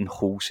be making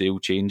wholesale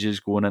changes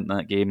going into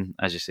that game,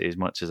 as you say, as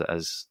much as it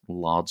is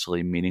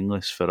largely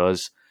meaningless for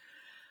us.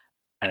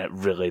 And it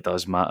really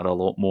does matter a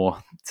lot more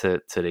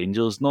to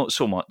Rangers, not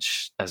so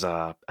much as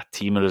a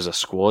team or as a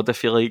squad,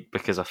 if you like,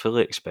 because I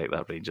fully expect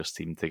that Rangers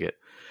team to get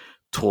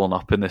torn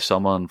up in the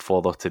summer and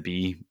for there to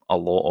be a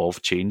lot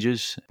of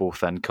changes,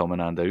 both incoming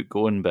and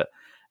outgoing. But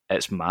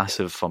it's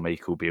massive for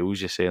Michael Beale,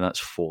 as you say. That's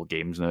 4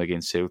 games now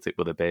against Celtic,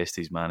 where the best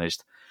he's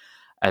managed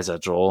is a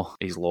draw.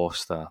 He's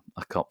lost a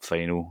cup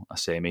final, a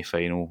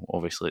semi-final,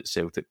 obviously at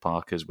Celtic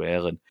Park as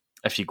well. And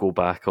if you go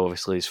back,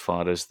 obviously, as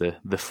far as the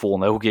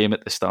 4-0 game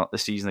at the start of the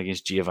season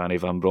against Giovanni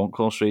Van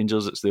Bronckhorst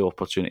Rangers, it's the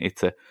opportunity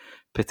to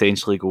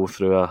potentially go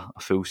through a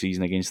full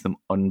season against them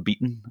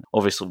unbeaten.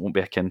 Obviously, it won't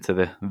be akin to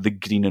the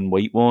green and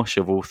whitewash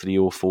of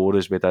 03-04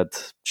 as we did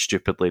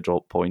stupidly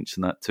drop points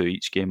in that 2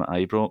 each game at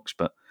Ibrox,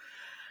 but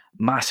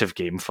massive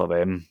game for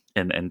them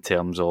in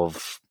terms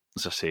of,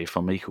 as I say,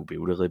 for Michael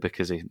Beale, really,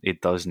 because he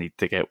does need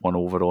to get one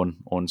over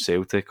on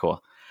Celtic, or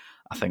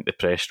I think the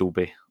pressure will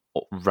be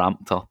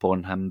ramped up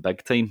on him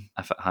big time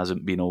if it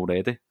hasn't been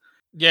already.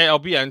 Yeah, it'll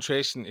be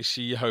interesting to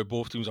see how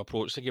both teams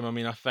approach the game. I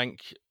mean, I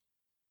think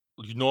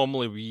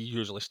normally we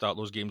usually start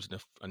those games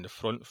in the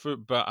front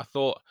foot, but I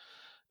thought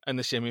in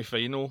the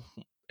semi-final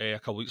a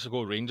couple of weeks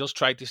ago, Rangers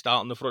tried to start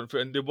on the front foot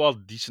and they were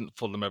decent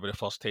for maybe the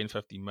first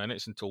 10-15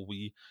 minutes until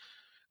we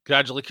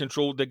gradually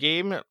controlled the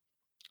game.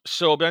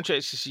 So I'll be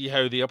interested to see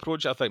how they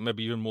approach it. I think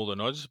maybe even more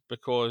than us,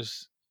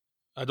 because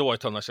I don't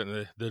want to turn this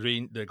into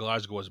the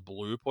Glasgow is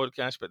Blue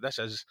podcast, but this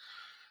is,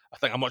 I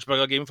think, a much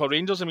bigger game for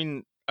Rangers. I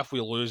mean, if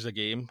we lose the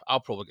game, I'll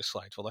probably get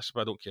slagged for this,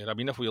 but I don't care. I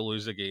mean, if we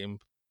lose the game,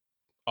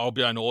 I'll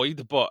be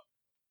annoyed, but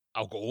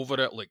I'll go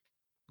over it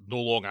no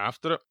long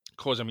after it,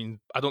 because I mean,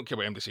 I don't care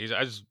what anybody says,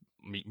 it is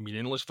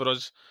meaningless for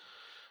us.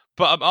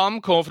 But I'm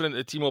confident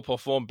the team will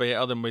perform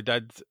better than we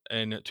did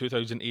in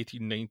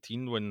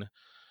 2018-19 when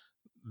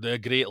the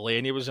great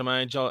Lenny was the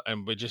manager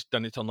and we just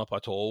didn't turn up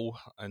at all,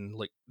 and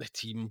the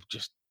team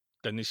just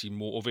didn't seem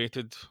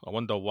motivated. I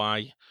wonder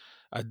why.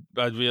 I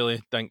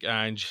really think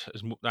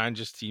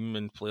Ange's team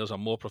and players are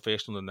more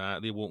professional than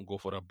that. They won't go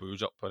for a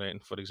booze up or anything,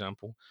 for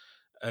example.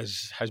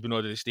 As has been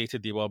already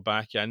stated, they were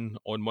back in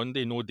on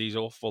Monday, no days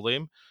off for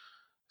them.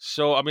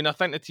 So, I mean, I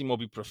think the team will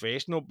be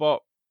professional, but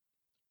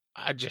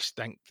I just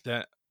think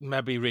that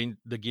maybe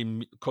the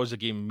game, because the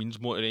game means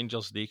more to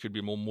Rangers, they could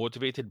be more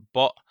motivated,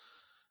 but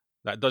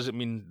that doesn't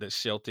mean that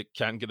Celtic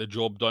can't get the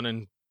job done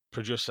and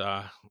produce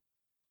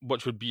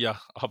which would be I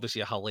have to say,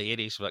 a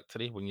hilarious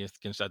victory when you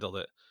consider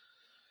that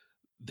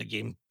the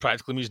game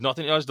practically means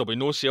nothing to us. There'll be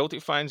no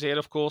Celtic fans there,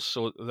 of course,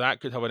 so that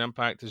could have an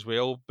impact as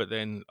well. But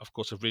then, of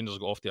course, if Rangers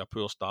got off to a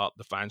poor start,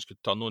 the fans could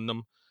turn on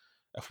them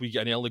if we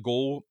get an early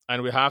goal.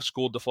 And we have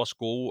scored the first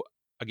goal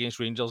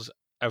against Rangers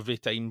every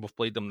time we've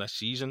played them this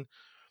season. In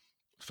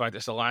fact,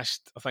 it's the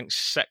last, I think,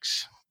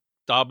 6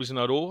 derbies in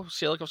a row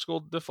Celtic have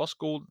scored the first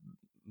goal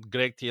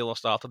Greg Taylor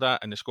started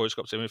that in the Scottish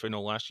Cup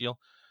semi-final last year.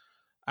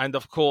 And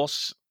of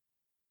course,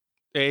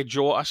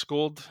 Jota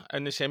scored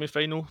in the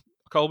semi-final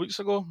a couple of weeks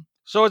ago.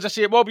 So as I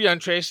say, it will be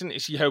interesting to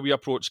see how we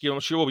approach the game. I'm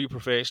sure we'll be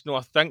professional.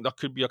 I think there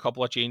could be a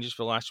couple of changes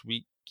for last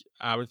week.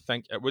 I would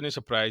think it wouldn't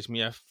surprise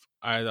me if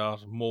either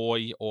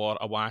Moy or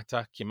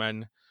Iwata came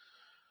in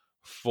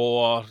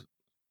for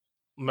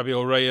maybe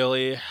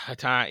O'Reilly,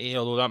 Hatate,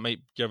 although that might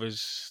give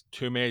us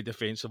too many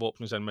defensive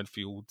options in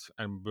midfield,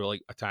 and we're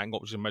like attacking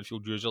options in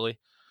midfield usually.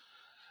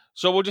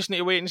 So we'll just need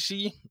to wait and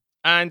see.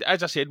 And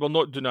as I said, we're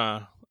not doing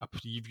a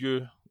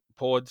preview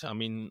pod. I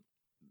mean,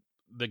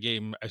 the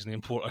game isn't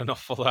important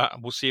enough for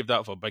that. We'll save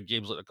that for big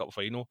games like the Cup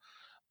final.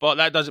 But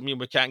that doesn't mean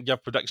we can't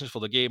give predictions for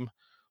the game.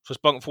 So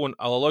Spunkphone,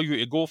 I'll allow you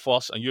to go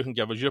first, and you can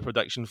give us your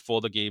prediction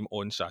for the game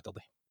on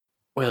Saturday.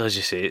 Well, as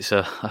you say, it's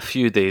a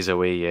few days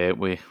away yet.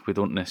 We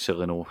don't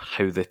necessarily know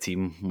how the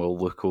team will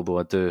look, although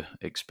I do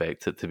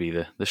expect it to be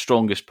the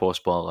strongest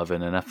possible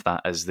 11. And if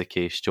that is the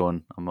case,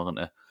 John, I'm willing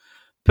to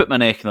put my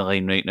neck in the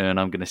line right now, and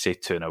I'm going to say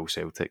 2-0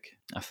 Celtic.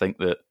 I think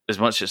that as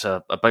much as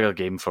it's a bigger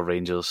game for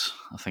Rangers,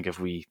 I think if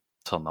we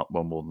turn up,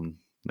 we're more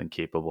than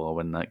capable of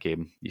winning that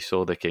game. You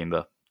saw the kind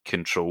of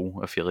control,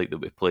 I feel like, that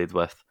we played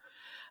with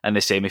in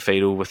the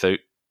semi-final without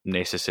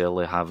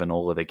necessarily having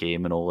all of the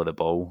game and all of the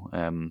ball.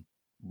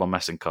 We're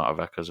missing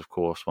Carter Vickers, of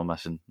course. We're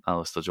missing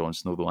Alistair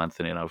Johnson, although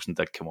Anthony Nelson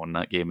did come on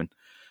that game and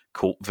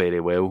cope very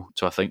well.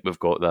 So I think we've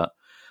got that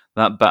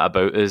bit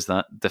about us,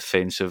 that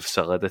defensive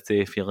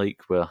solidity, if you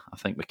like, where I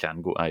think we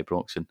can go to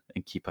Ibrox and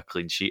keep a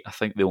clean sheet. I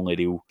think the only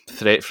real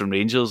threat from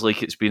Rangers,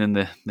 like it's been in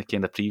the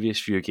kind of previous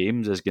few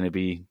games, is going to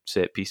be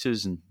set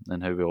pieces and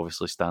how we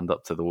obviously stand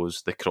up to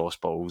those, the cross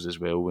balls as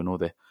well. We know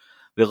they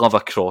love a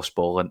cross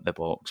ball into the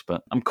box,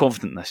 but I'm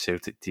confident in this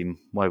Celtic team.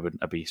 Why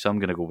wouldn't I be? So I'm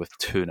going to go with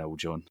 2-0,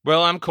 John.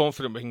 Well, I'm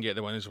confident we can get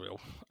the win as well.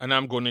 And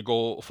I'm going to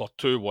go for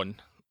 2-1.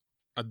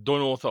 I don't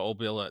know if it'll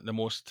be like the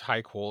most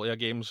high quality of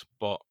games,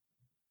 but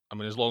I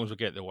mean, as long as we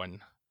get the win,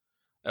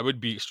 it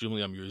would be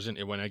extremely amusing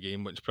to win a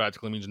game, which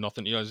practically means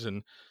nothing to us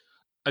and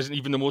isn't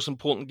even the most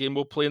important game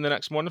we'll play in the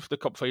next month. The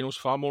Cup final's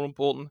far more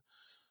important.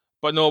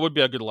 But no, it would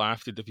be a good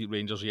laugh to defeat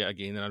Rangers yet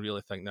again, and I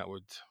really think that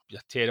would be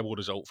a terrible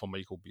result for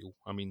Michael Beale.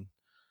 I mean,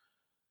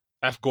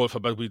 if, God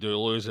forbid, we do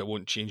lose, it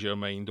won't change your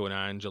mind on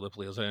Ange or the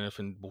players or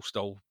anything. We'll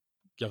still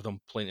give them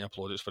plenty of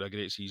plaudits for a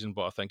great season.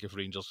 But I think if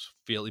Rangers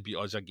fail to beat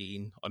us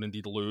again, or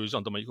indeed lose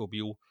under Michael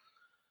Beale,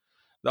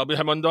 that'll be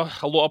him under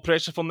a lot of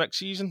pressure for next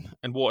season.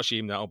 And what a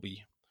shame that'll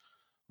be.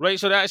 Right,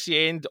 so that's the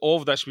end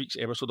of this week's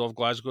episode of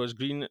Glasgow is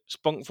Green.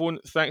 Spunkphone,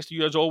 thanks to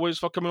you as always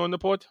for coming on the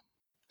pod.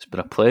 It's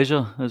been a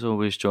pleasure, as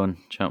always, John,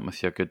 chatting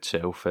with your good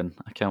self. And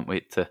I can't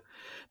wait to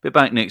be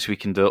back next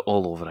week and do it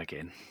all over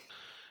again.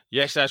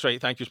 Yes, that's right.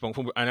 Thank you,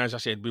 Spunkphone. And as I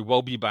said, we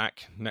will be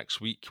back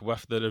next week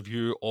with the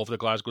review of the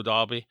Glasgow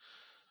Derby.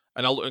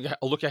 And I'll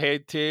look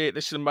ahead to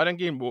the St Mirren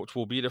game, which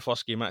will be the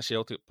first game at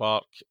Celtic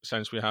Park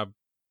since we have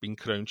been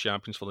crowned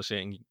champions for the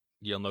second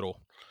year in a row.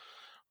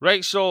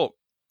 Right, so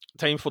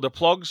time for the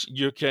plugs.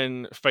 You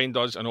can find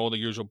us in all the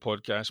usual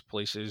podcast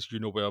places. You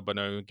know where by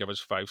now. Give us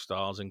 5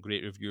 stars and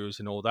great reviews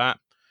and all that.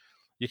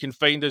 You can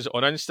find us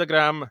on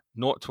Instagram,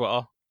 not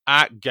Twitter,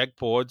 at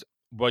Gigpod,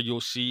 where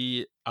you'll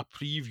see a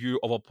preview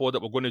of a pod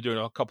that we're going to do in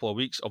a couple of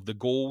weeks of the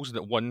goals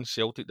that won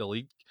Celtic the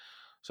league.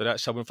 So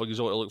that's something for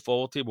you all to look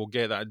forward to. We'll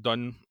get that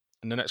done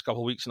in the next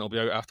couple of weeks and it'll be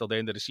out after the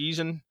end of the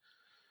season.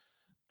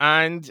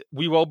 And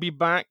we will be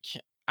back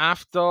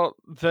after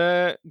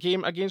the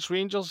game against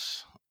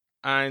Rangers.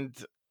 And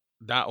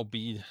that'll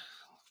be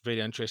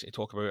very interesting to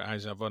talk about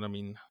as ever. I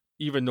mean,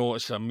 even though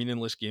it's a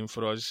meaningless game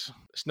for us,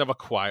 it's never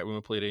quiet when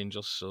we play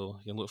Rangers, so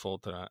you can look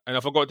forward to that. And I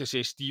forgot to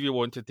say, Stevie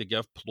wanted to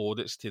give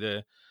plaudits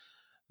to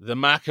the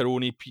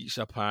macaroni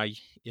pizza pie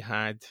he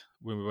had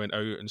when we went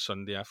out on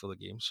Sunday after the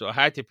game. So I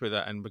had to put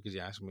that in because he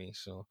asked me.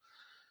 So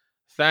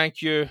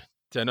thank you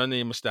to an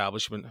unnamed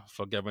establishment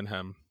for giving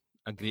him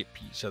a great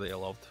pizza that he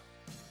loved.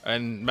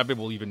 And maybe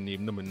we'll even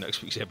name them in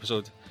next week's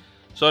episode.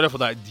 Sorry for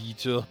that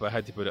detour, but I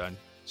had to put it in.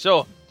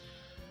 So,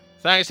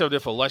 thanks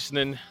everybody for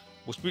listening.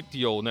 We'll speak to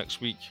you all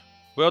next week.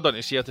 Well done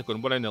to Celtic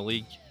on winning the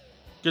league.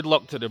 Good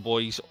luck to the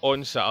boys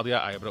on Saturday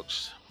at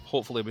Ibrox.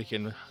 Hopefully we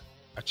can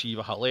achieve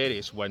a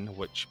hilarious win,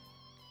 which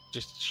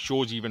just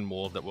shows even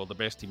more that we're the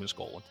best team in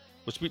Scotland.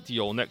 We'll speak to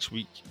you all next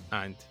week,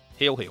 and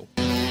hail, hail.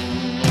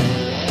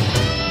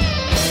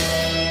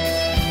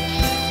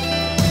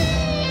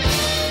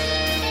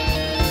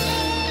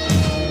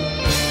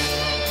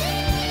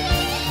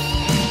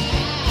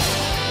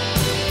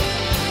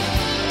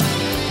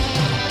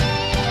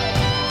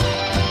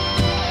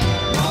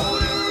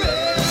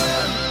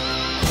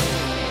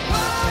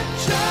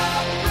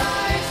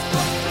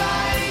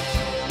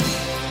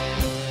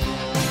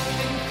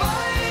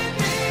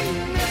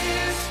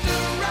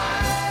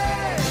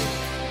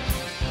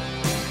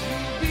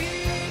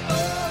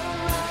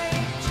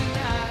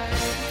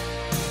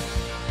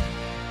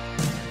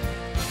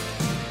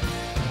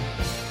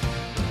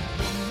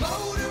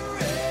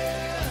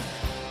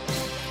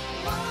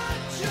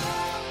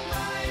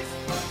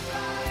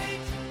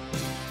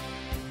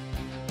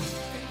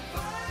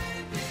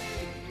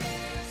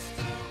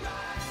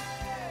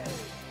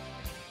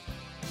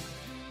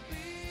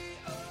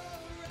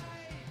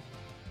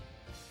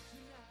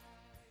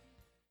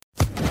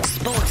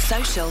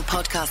 Social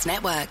Podcast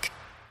Network.